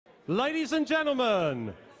Ladies and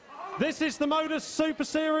gentlemen, this is the MODUS Super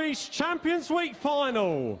Series Champions Week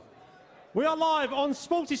final. We are live on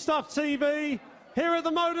Sporty Stuff TV here at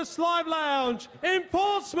the MODUS Live Lounge in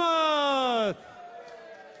Portsmouth.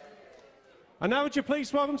 And now would you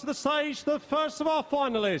please welcome to the stage the first of our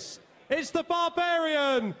finalists. It's the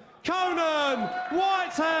Barbarian, Conan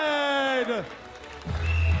Whitehead.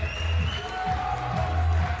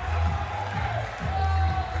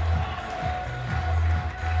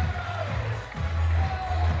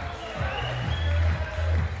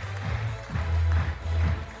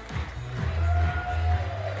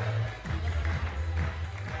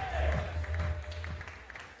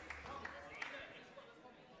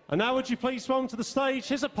 And now would you please welcome to the stage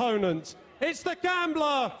his opponent. It's the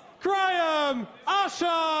gambler, Graham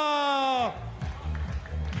Usher.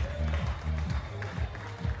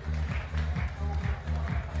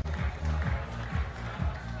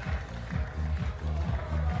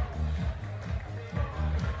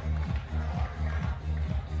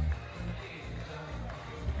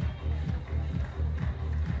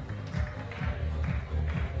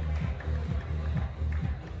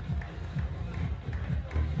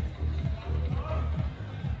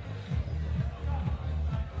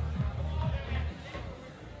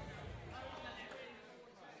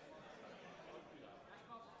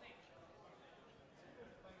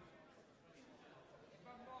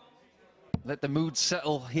 Let the mood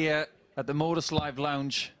settle here at the MODUS Live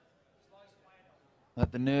Lounge.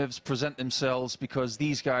 Let the nerves present themselves, because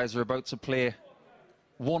these guys are about to play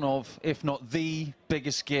one of, if not the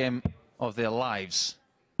biggest game of their lives.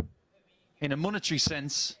 In a monetary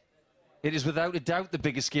sense, it is without a doubt the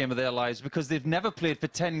biggest game of their lives, because they've never played for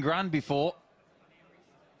 10 grand before.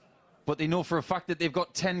 But they know for a fact that they've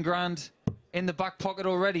got 10 grand in the back pocket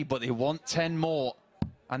already, but they want 10 more.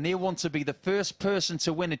 And they want to be the first person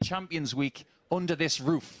to win a Champions Week under this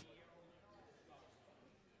roof.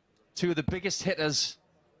 Two of the biggest hitters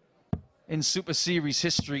in Super Series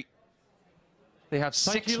history. They have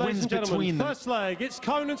 6 wins between them. First leg, it's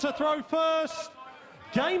Conan to throw first.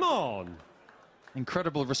 Game on.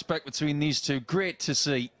 Incredible respect between these two. Great to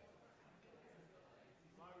see.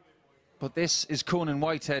 But this is Conan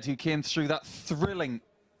Whitehead, who came through that thrilling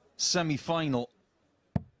semi-final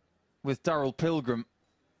with Darryl Pilgrim.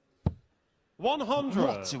 100.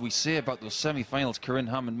 What do we say about those semi-finals, Corinne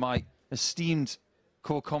Hammond, my esteemed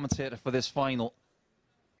co-commentator for this final?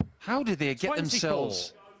 How did they get 24.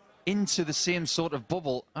 themselves into the same sort of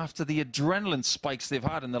bubble after the adrenaline spikes they've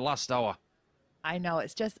had in the last hour? I know,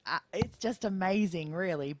 it's just amazing,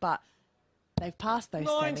 really. But they've passed those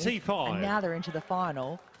semis, and now they're into the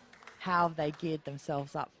final. How have they geared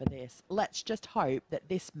themselves up for this? Let's just hope that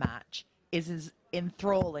this match is as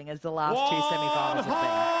enthralling as the last 2 semi-finals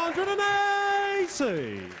have been. 180!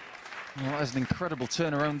 Well, that is an incredible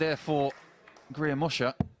turnaround there for Graham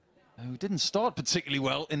Usher, who didn't start particularly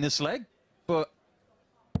well in this leg, but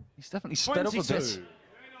he's definitely sped up a bit.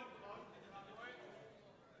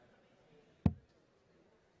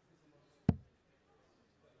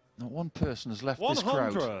 Not one person has left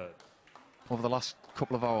 100. this crowd over the last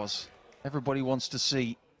couple of hours. Everybody wants to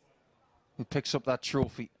see who picks up that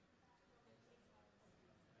trophy.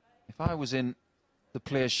 If I was in the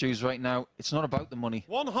player's shoes right now, it's not about the money.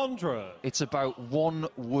 100. It's about one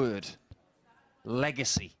word: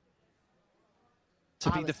 legacy.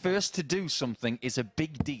 To be the first to do something is a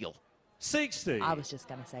big deal. 60. I was just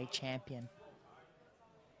going to say champion.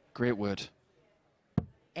 Great word.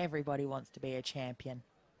 Everybody wants to be a champion.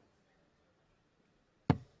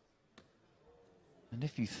 And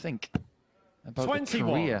if you think about 21. the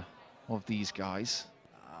career of these guys,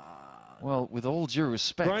 well, with all due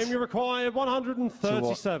respect, Graham, you required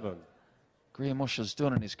 137. Graham Usher's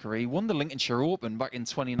done in his career. He won the Lincolnshire Open back in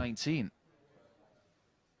 2019,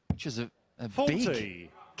 which is a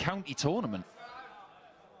big county tournament.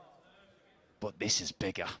 But this is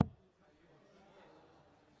bigger.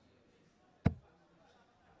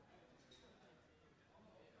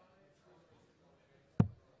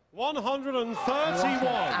 Absolute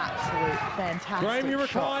fantastic. Graham, you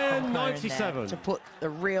require 97. To put the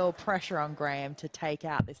real pressure on Graham to take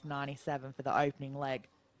out this 97 for the opening leg.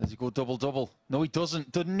 Does he go double-double? No, he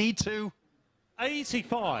doesn't. Doesn't need to.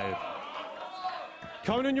 85.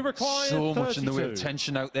 Conan, you require so 32. much in the way of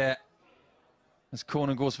tension out there as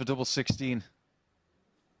Conan goes for double 16.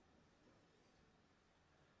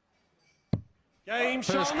 Game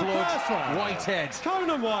first shot blood, first one. Whitehead.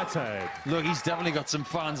 Conan Whitehead. Look, he's definitely got some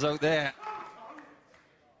fans out there.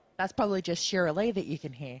 That's probably just Shira Lee that you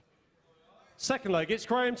can hear. Second leg, it's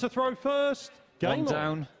Graham to throw first. Game 1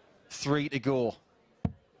 down, 3 to go.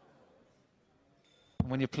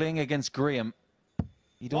 When you're playing against Graham,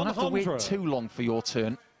 You don't have to wait too long for your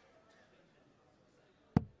turn.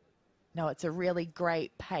 No, it's a really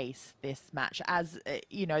great pace, this match, as,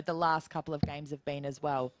 you know, the last couple of games have been as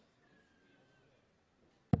well.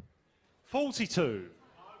 42.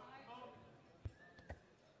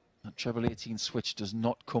 That treble 18 switch does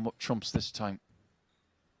not come up trumps this time.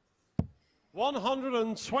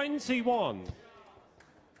 121.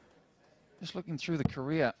 Just looking through the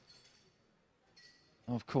career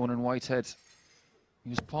of Conan Whitehead, he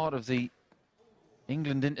was part of the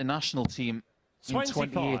England international team in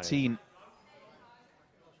 2018.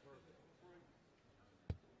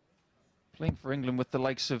 Playing for England with the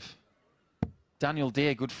likes of Daniel Day,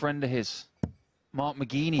 a good friend of his, Mark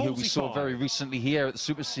McGeaney, 45. Who we saw very recently here at the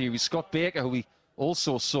Super Series, Scott Baker, who we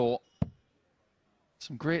also saw.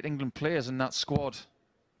 Some great England players in that squad,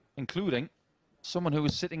 including someone who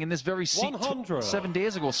was sitting in this very seat 7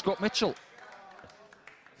 days ago, Scott Mitchell.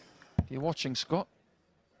 If you're watching, Scott,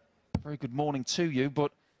 very good morning to you.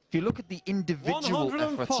 But if you look at the individual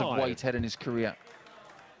efforts of Whitehead in his career,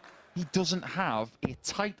 he doesn't have a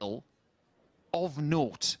title of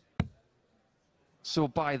note. So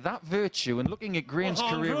by that virtue, and looking at Graham's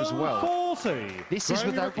career as well, this is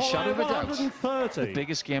without a shadow of a doubt the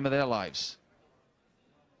biggest game of their lives.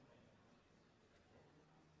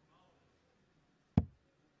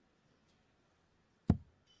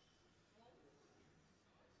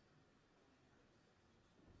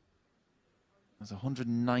 There's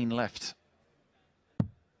 109 left.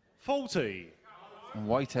 40. And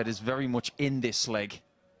Whitehead is very much in this leg.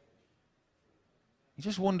 You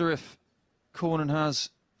just wonder if Conan has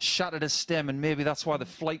shattered his stem, and maybe that's why the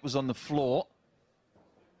flight was on the floor.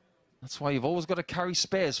 That's why you've always got to carry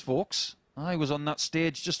spares, folks. I was on that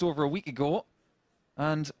stage just over a week ago,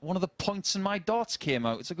 and one of the points in my darts came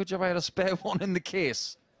out. It's a good job I had a spare one in the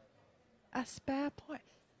case. A spare point?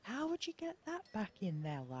 How would you get that back in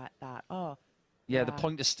there like that? Oh. Yeah, the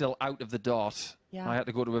point is still out of the dart. Yeah. I had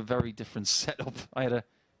to go to a very different setup. I had a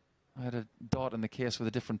dart in the case with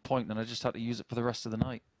a different point, and I just had to use it for the rest of the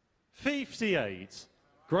night. 58.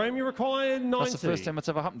 Graham, you require 90. That's the first time it's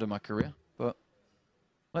ever happened in my career. But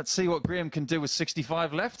let's see what Graham can do with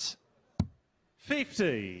 65 left.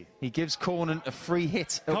 50. He gives Conan a free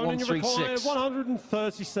hit at Conan, 136. you require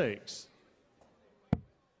 136.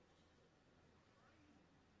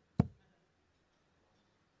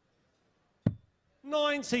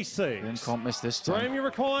 96. Graham can't miss this time. Graham, you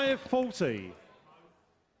require 40.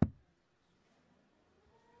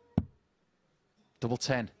 Double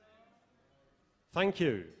 10. Thank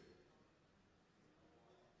you.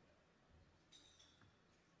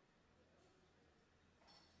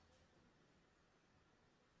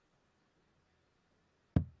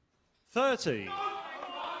 $30.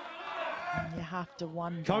 You have to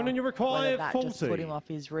wonder. Conan, you require that 40. Just put him off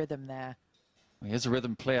his rhythm there. Well, he is a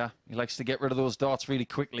rhythm player. He likes to get rid of those darts really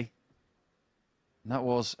quickly. And that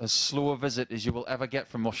was as slow a visit as you will ever get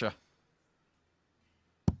from Usher.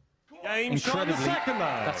 Incredibly,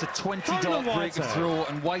 that's a 20-dart break of throw,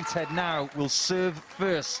 and Whitehead now will serve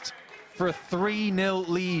first for a 3-0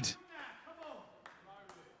 lead.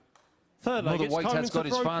 Third leg, Whitehead's got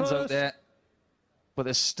his fans out there, but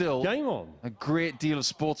there's still a great deal of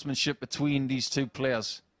sportsmanship between these two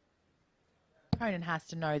players. Conan has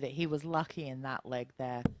to know that he was lucky in that leg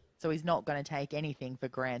there, so he's not going to take anything for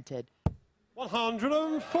granted.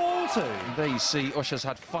 140. And there you see, Usher's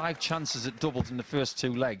had 5 chances at doubles in the first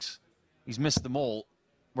 2 legs. He's missed them all,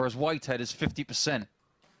 whereas Whitehead is 50%,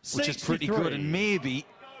 which is pretty good. And maybe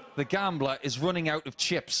the gambler is running out of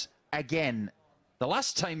chips again. The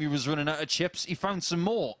last time he was running out of chips, he found some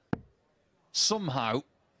more somehow,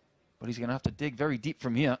 but he's going to have to dig very deep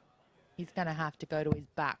from here. He's going to have to go to his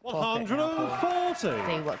back pocket 140. now,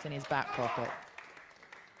 see what's in his back pocket.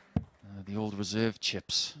 The old reserve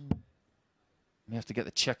chips. We have to get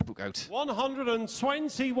the checkbook out.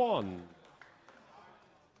 121.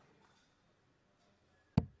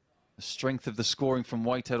 The strength of the scoring from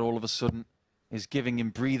Whitehead all of a sudden is giving him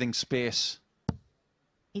breathing space.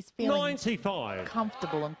 He's feeling 95.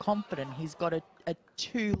 Comfortable and confident. He's got a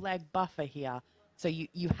 2-leg buffer here. So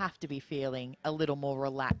you have to be feeling a little more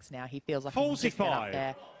relaxed now. He feels like he can just get up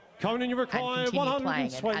there Conan, you require and continue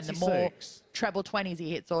playing. 126. And the more treble 20s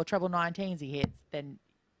he hits or treble 19s he hits, then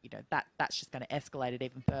you know that's just going to escalate it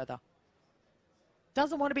even further.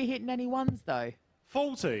 Doesn't want to be hitting any ones though.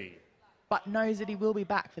 40. But knows that he will be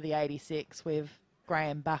back for the 86 with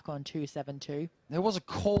Graham back on 272. There was a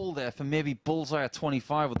call there for maybe bullseye at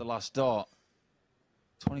 25 with the last dart.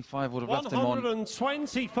 25 would have left him on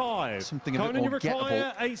 125. Something a bit Conan, more you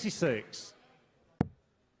require gettable. 86.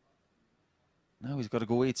 Now he's got to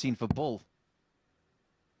go 18 for bull.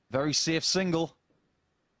 Very safe single.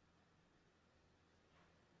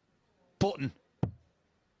 button.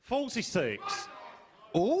 46.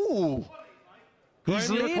 Ooh. He's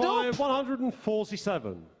laid up.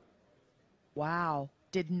 147. Wow,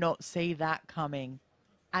 did not see that coming.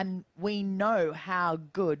 And we know how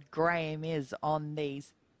good Graham is on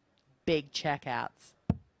these big checkouts.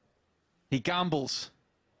 He gambles.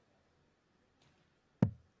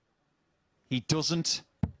 He doesn't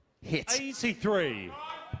hit. 83.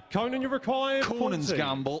 Conan, you require Conan's 40.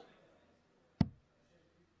 gamble.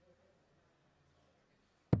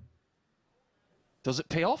 Does it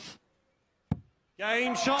pay off?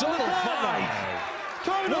 Game shot. Double 5.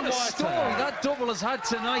 Conan What a story that double has had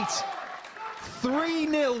tonight.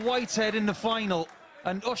 3-0 Whitehead in the final.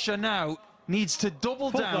 And Usher now needs to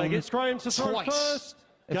double down It's Graham to throw twice first.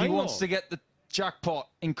 if he wants to get the jackpot.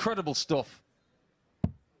 Incredible stuff.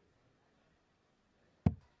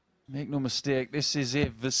 Make no mistake, this is a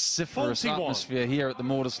vociferous 41. atmosphere here at the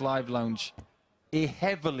MODUS Live Lounge. A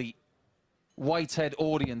heavily Whitehead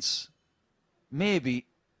audience. Maybe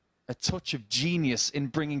a touch of genius in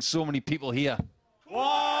bringing so many people here.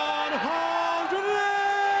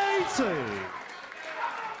 180.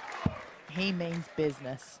 He means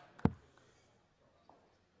business.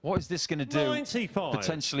 What is this going to do 95.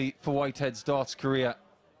 potentially for Whitehead's darts career?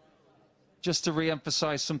 Just to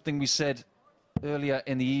re-emphasize something we said earlier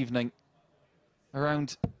in the evening,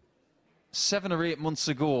 around 7 or 8 months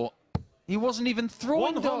ago, he wasn't even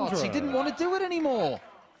throwing 100. darts. He didn't want to do it anymore.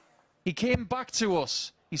 He came back to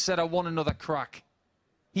us. He said, I want another crack.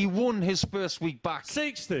 He won his first week back.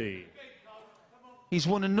 60. He's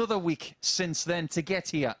won another week since then to get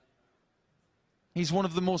here. He's one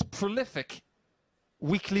of the most prolific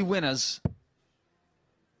weekly winners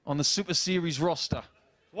on the Super Series roster.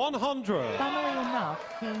 100. Funnily enough,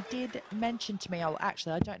 he did mention to me, oh,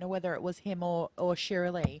 actually, I don't know whether it was him or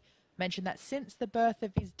Shirley, mentioned that since the birth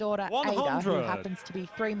of his daughter, 100. Ada, who happens to be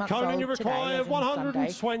 3 months Conan, you old today, require as in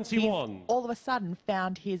 121. Sunday, he's all of a sudden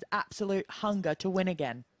found his absolute hunger to win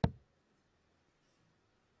again.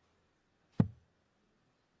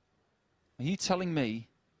 Are you telling me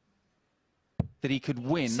that he could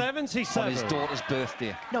win 77. on his daughter's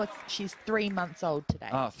birthday? No, she's 3 months old today.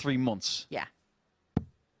 Ah, 3 months. Yeah.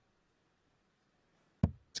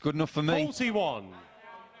 It's good enough for me. 41.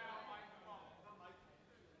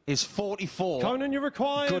 Is 44 Conan, you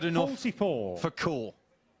require good enough 44. for Cole?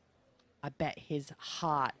 I bet his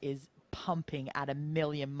heart is pumping at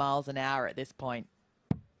 1,000,000 miles an hour at this point.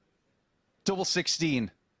 Double 16.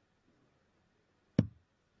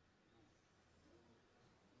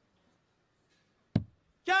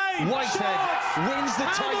 Game Whitehead shots wins the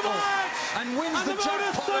and title match. and wins And the MODUS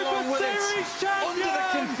jackpot Super along with it. Series champion. Under the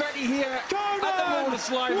confetti here Conan at the MODUS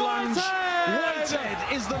Live Lounge. Whitehead. Whitehead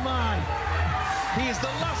is the man. He is the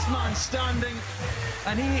last man standing,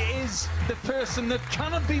 and he is the person that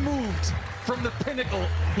cannot be moved from the pinnacle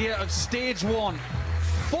here of stage 1.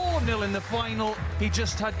 4-0 in the final. He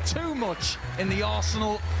just had too much in the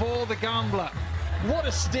arsenal for the gambler. What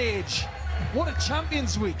a stage. What a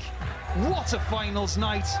Champions Week. What a finals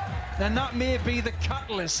night. And that may be the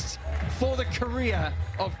catalyst for the career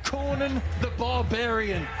of Conan the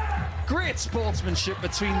Barbarian. Great sportsmanship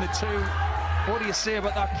between the two. What do you say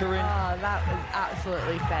about that, Corinne? Oh, that was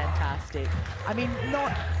absolutely fantastic. I mean,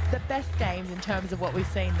 not the best games in terms of what we've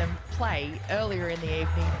seen them play earlier in the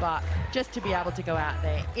evening, but just to be able to go out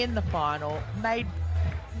there in the final, made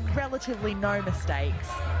relatively no mistakes,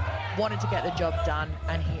 wanted to get the job done,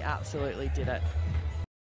 and he absolutely did it.